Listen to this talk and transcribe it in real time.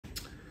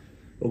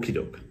Okie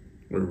doke,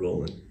 we're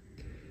rolling.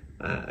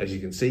 As you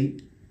can see,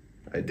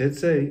 I did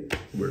say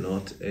we're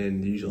not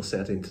in the usual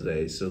setting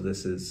today, so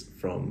this is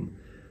from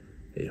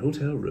a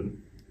hotel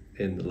room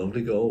in the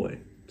lovely Galway.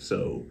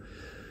 So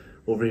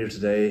over here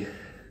today,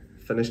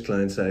 finished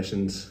client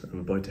sessions.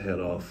 I'm about to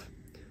head off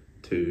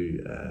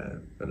to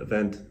an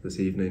event this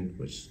evening,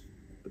 which is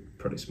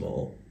pretty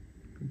small,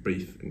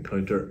 brief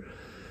encounter.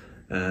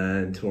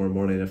 And tomorrow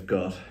morning I've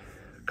got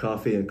a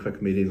coffee and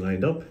quick meeting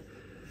lined up,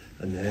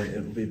 and then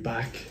it will be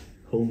back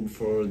home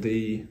for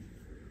the,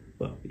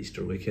 well,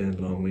 Easter weekend,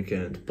 long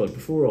weekend. But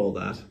before all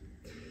that,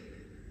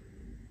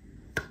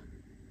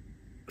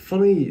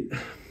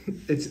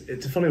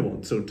 it's a funny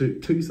one. So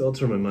two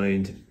thoughts are in my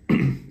mind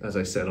as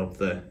I set up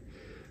the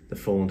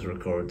phone to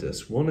record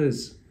this. One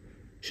is,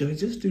 should I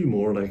just do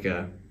more like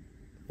a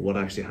what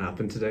actually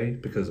happened today,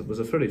 because it was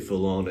a pretty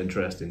full-on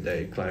interesting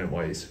day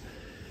client-wise,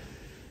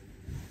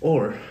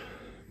 or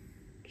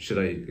should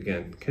I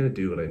again kind of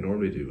do what I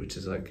normally do, which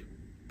is like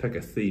pick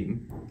a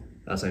theme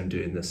as I'm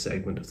doing this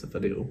segment of the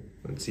video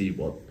and see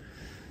what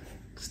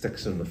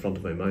sticks in the front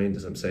of my mind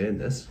as I'm saying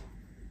this.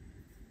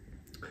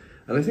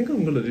 And I think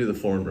I'm going to do the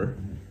former,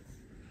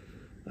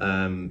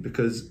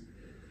 because,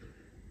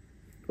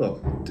 well,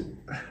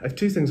 I have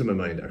two things in my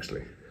mind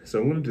actually. So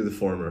I'm going to do the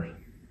former.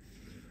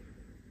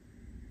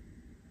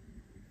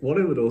 What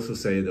I would also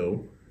say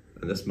though,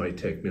 and this might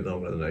take me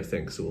longer than I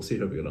think, so we'll see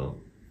how we get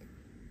on.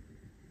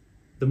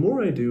 The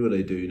more I do what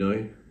I do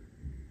now,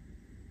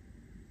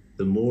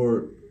 the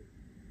more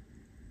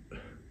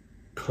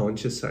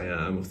conscious I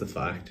am of the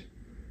fact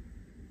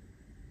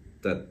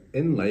that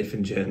in life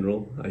in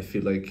general, I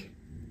feel like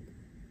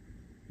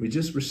we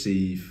just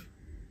receive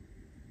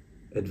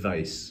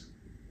advice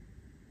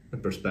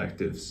and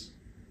perspectives,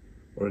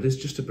 or it is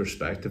just a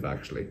perspective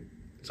actually.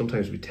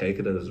 Sometimes we take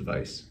it as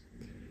advice,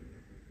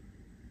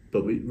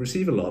 but we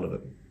receive a lot of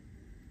it.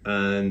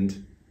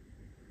 And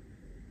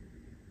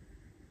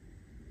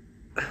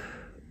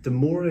the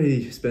more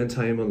I spend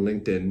time on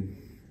LinkedIn,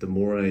 the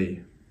more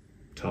I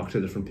talk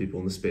to different people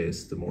in the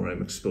space, the more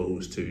I'm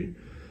exposed to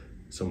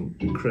some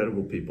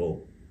incredible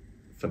people,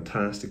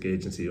 fantastic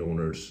agency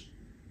owners,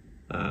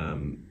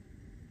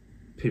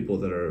 people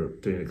that are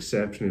doing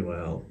exceptionally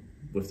well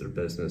with their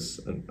business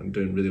and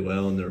doing really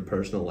well in their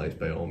personal life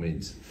by all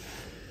means,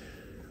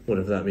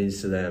 whatever that means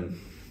to them.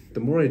 The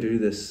more I do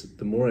this,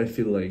 the more I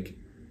feel like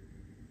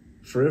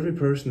for every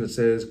person that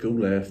says go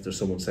left, there's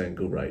someone saying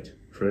go right.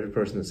 For every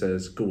person that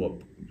says go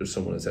up, there's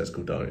someone that says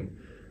go down.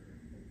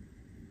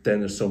 Then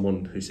there's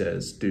someone who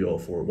says do all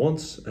four at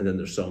once, and then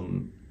there's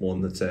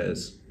someone that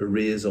says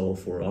erase all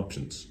four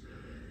options.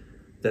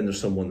 Then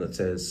there's someone that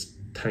says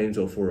times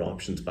all four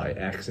options by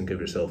X and give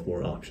yourself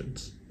more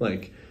options.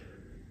 Like,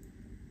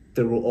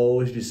 there will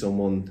always be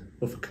someone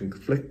with a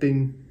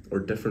conflicting or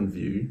different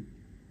view,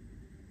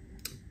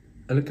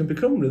 and it can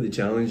become really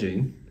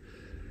challenging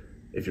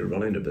if you're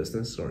running a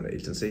business or an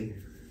agency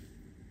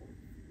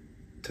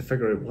to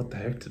figure out what the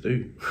heck to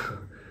do.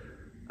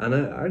 And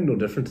I'm no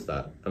different to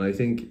that. And I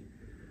think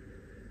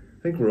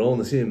we're all in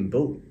the same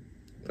boat.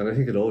 And I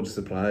think it all just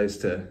applies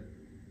to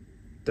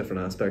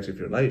different aspects of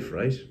your life,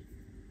 right?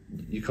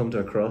 You come to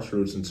a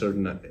crossroads in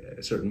certain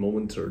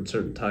moments or in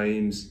certain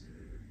times.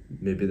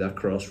 Maybe that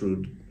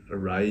crossroad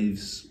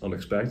arrives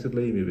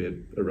unexpectedly, maybe it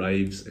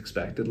arrives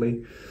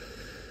expectedly.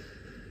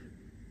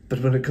 But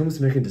when it comes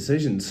to making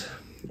decisions,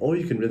 all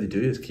you can really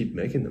do is keep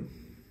making them.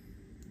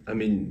 I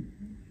mean,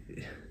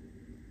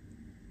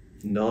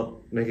 not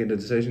making a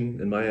decision,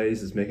 in my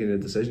eyes, is making a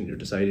decision. You're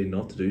deciding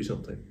not to do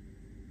something.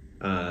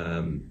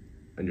 And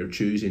you're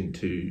choosing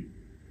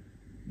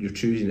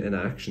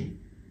inaction,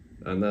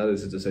 and that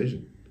is a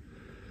decision.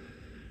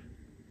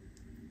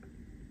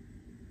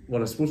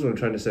 What I suppose what I'm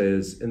trying to say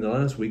is, in the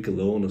last week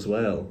alone as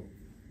well,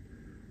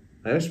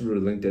 I actually wrote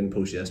a LinkedIn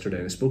post yesterday,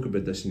 and I spoke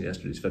about this in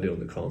yesterday's video in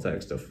the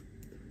context of,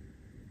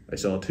 I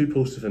saw two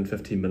posts within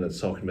 15 minutes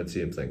talking about the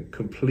same thing,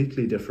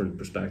 completely different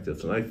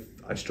perspectives, and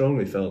I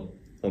strongly felt,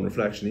 on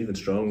reflection, even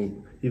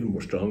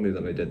more strongly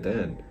than I did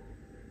then,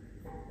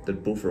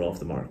 that both were off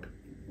the mark.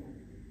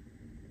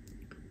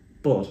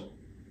 But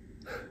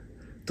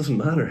it doesn't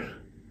matter.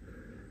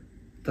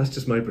 That's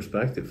just my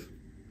perspective.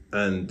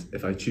 And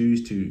if I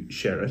choose to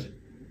share it,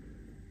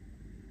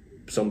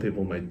 some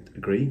people might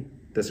agree,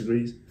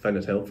 disagree, find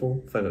it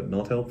helpful, find it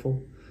not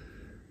helpful.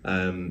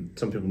 Some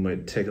people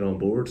might take it on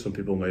board, some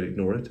people might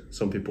ignore it,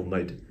 some people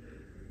might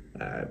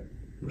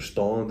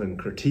respond and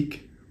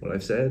critique what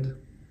I've said.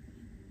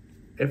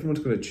 Everyone's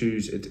going to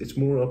choose. It's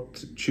more up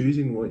to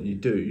choosing what you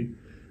do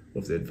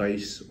with the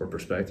advice or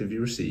perspective you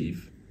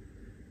receive,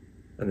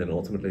 and then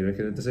ultimately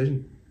making a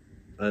decision.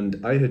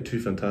 And I had two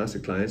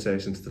fantastic client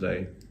sessions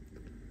today.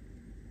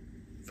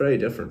 Very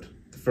different.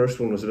 The first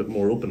one was a bit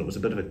more open. It was a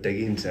bit of a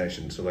digging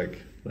session. So like,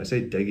 when I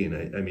say digging,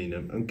 I mean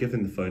I'm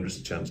giving the founders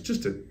a chance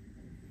just to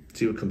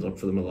see what comes up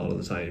for them a lot of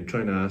the time,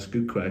 trying to ask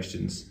good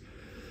questions,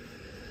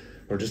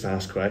 or just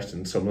ask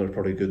questions. Some are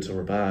probably good, some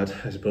are bad,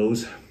 I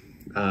suppose.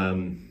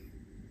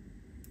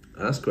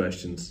 Ask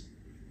questions,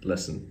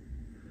 listen,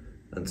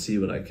 and see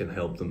what I can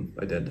help them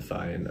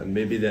identify, and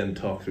maybe then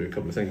talk through a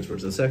couple of things.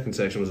 Whereas the second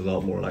section was a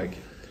lot more like,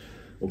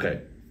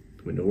 okay,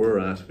 we know where we're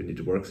at, we need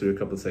to work through a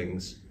couple of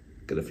things,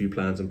 get a few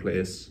plans in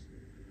place,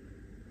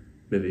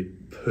 maybe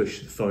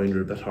push the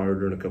founder a bit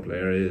harder in a couple of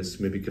areas,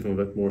 maybe give them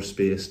a bit more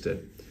space to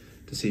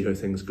see how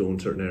things go in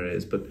certain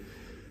areas. But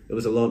it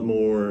was a lot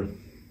more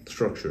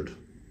structured.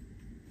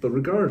 But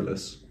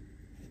regardless,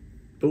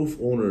 both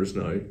owners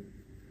now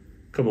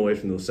come away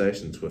from those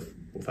sessions with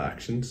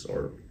actions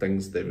or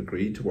things they've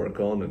agreed to work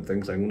on and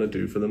things I'm going to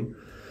do for them.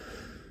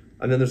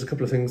 And then there's a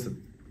couple of things that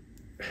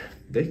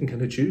they can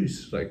kind of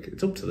choose. Like,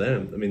 it's up to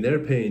them. I mean, they're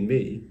paying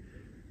me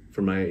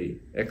for my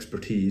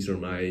expertise or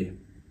my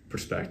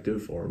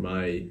perspective or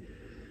my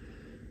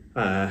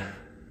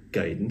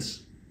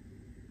guidance.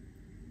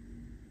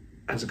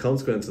 As a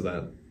consequence of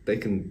that, they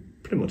can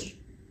pretty much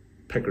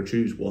pick or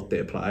choose what they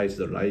apply to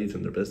their lives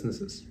and their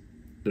businesses.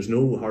 There's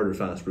no hard or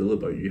fast rule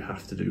about you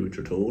have to do what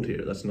you're told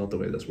here. That's not the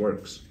way this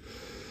works.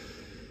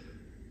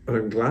 And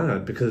I'm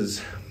glad,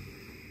 because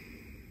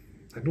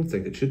I don't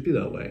think it should be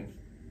that way.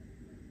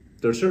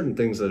 There are certain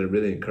things that I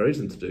really encourage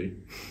them to do.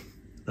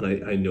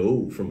 And I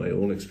know from my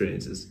own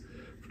experiences,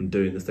 from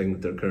doing the thing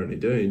that they're currently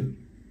doing,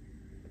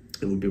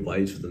 it would be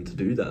wise for them to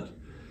do that.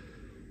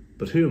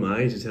 But who am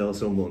I to tell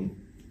someone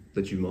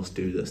that you must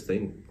do this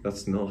thing?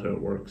 That's not how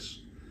it works.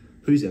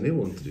 Who's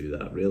anyone to do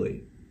that,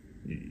 really?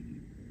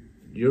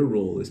 Your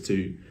role is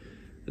to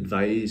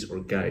advise or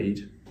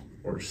guide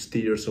or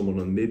steer someone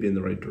on maybe in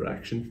the right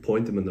direction,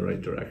 point them in the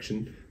right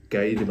direction,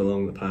 guide them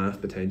along the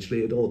path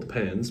potentially. It all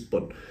depends,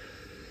 but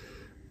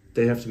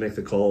they have to make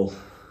the call.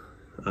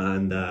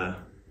 And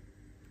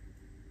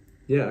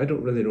yeah, I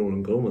don't really know where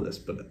I'm going with this,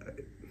 but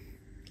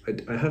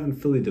I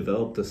haven't fully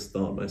developed this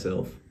thought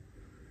myself.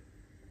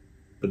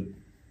 But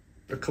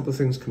a couple of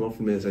things come up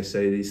for me as I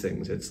say these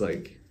things. It's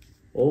like,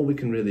 all we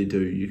can really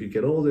do, you could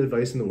get all the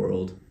advice in the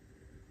world.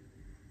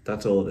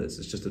 That's all it is.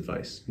 It's just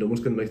advice. No one's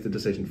going to make the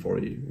decision for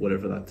you,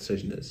 whatever that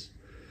decision is.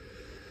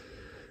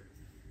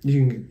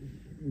 You can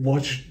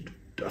watch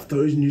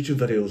 1,000 YouTube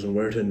videos on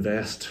where to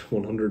invest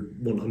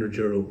 100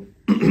 euro.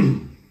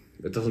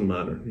 It doesn't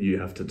matter. You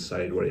have to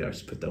decide where you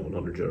actually put that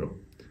 100 euro.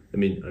 I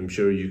mean, I'm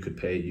sure you can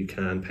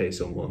pay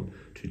someone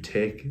to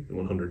take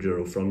 100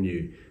 euro from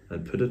you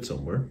and put it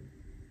somewhere,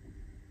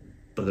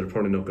 but they're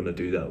probably not going to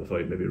do that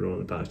without maybe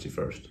running it past you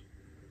first.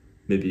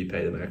 Maybe you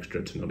pay them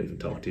extra to not even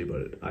talk to you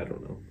about it. I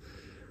don't know.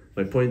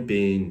 My point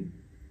being,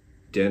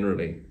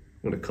 generally,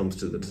 when it comes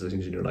to the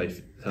decisions in your life,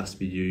 it has to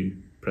be you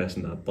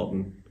pressing that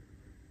button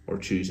or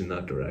choosing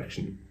that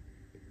direction.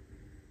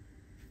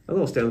 That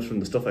all stems from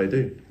the stuff I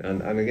do,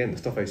 and again, the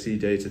stuff I see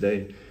day to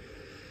day.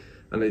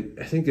 And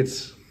I think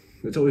it's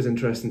always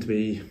interesting to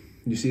me.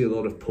 You see a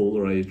lot of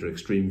polarized or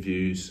extreme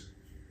views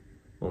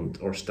on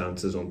or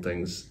stances on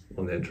things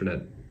on the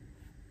internet.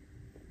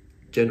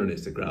 Generally,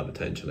 it's to grab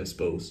attention, I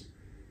suppose.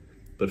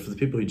 But for the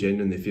people who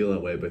genuinely feel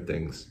that way about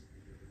things,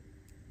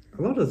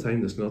 a lot of the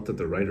time it's not that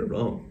they're right or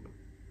wrong.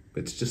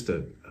 It's just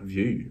a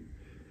view.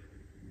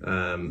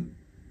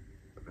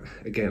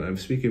 Again, I'm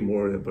speaking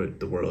more about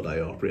the world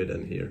I operate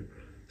in here.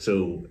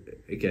 So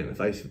again,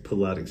 if I pull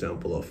that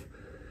example of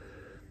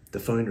the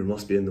founder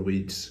must be in the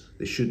weeds,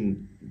 they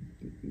shouldn't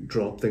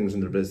drop things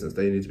in their business,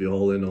 they need to be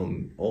all in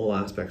on all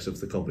aspects of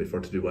the company for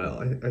it to do well.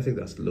 I think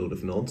that's a load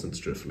of nonsense,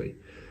 truthfully.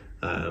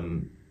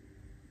 But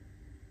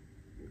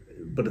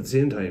at the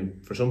same time,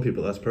 for some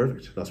people that's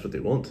perfect, that's what they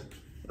want.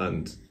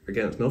 And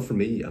again, it's not for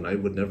me, and I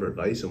would never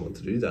advise someone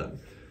to do that.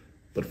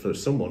 But for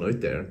someone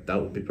out there,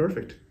 that would be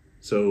perfect.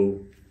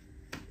 So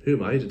who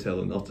am I to tell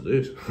them not to do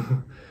it?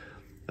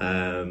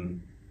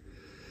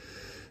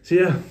 So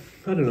yeah,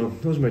 I don't know,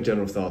 those are my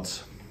general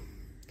thoughts.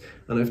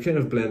 And I've kind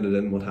of blended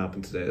in what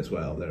happened today as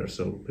well there,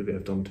 so maybe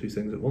I've done two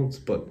things at once.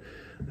 But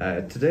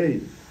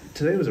today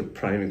was a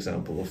prime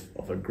example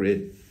of a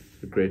great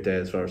day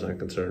as far as I'm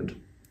concerned.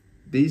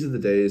 These are the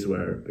days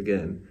where,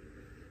 again,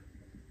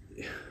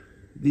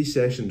 these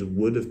sessions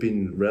would have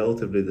been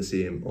relatively the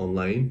same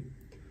online.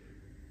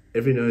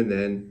 Every now and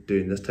then,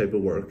 doing this type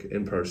of work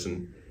in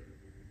person,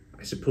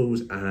 I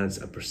suppose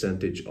adds a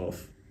percentage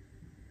of,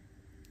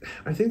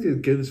 I think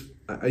it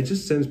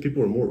just sense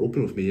people are more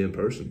open with me in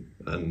person,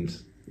 and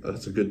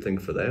that's a good thing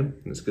for them,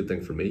 and it's a good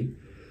thing for me.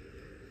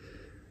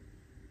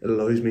 It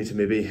allows me to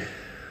maybe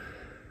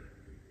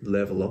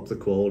level up the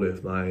quality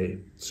of my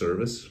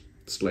service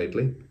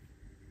slightly,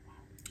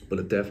 but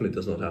it definitely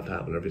does not have to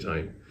happen every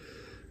time.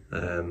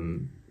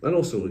 And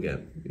also,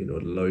 again, it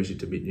allows you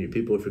to meet new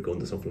people if you're going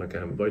to something like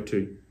I'm about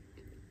to.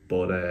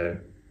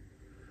 But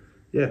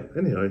yeah,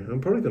 anyhow, I'm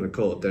probably going to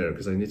call it there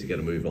because I need to get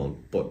a move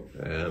on. But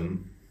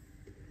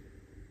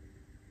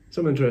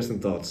some interesting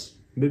thoughts.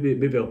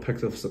 Maybe I'll pick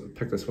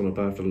this one up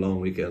after a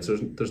long weekend. So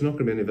there's not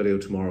going to be any video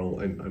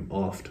tomorrow. I'm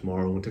off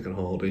tomorrow. I'm taking a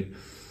holiday.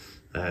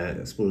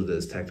 I suppose it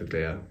is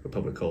technically a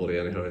public holiday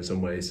anyhow in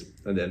some ways.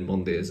 And then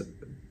Monday is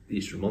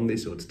Easter Monday,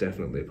 so it's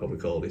definitely a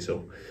public holiday.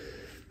 So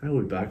I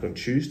will be back on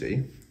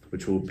Tuesday,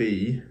 which will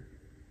be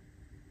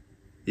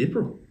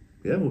April.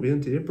 Yeah, we'll be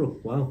into April.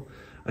 Wow.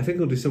 I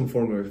think I'll do some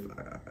form of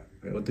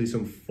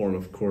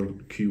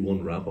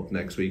Q1 wrap up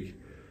next week.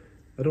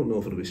 I don't know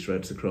if it'll be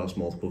stretched across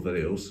multiple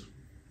videos.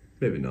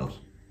 Maybe not.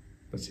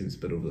 That seems a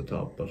bit over the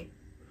top, but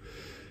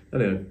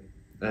anyway,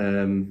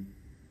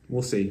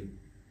 we'll see.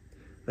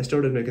 I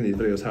started making these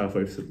videos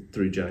halfway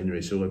through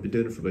January, so I've been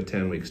doing it for about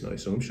 10 weeks now,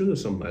 so I'm sure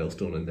there's some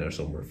milestone in there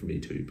somewhere for me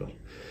too, but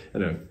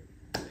anyway,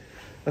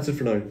 that's it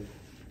for now.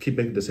 Keep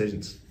making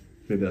decisions.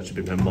 Maybe that should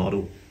be my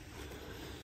motto.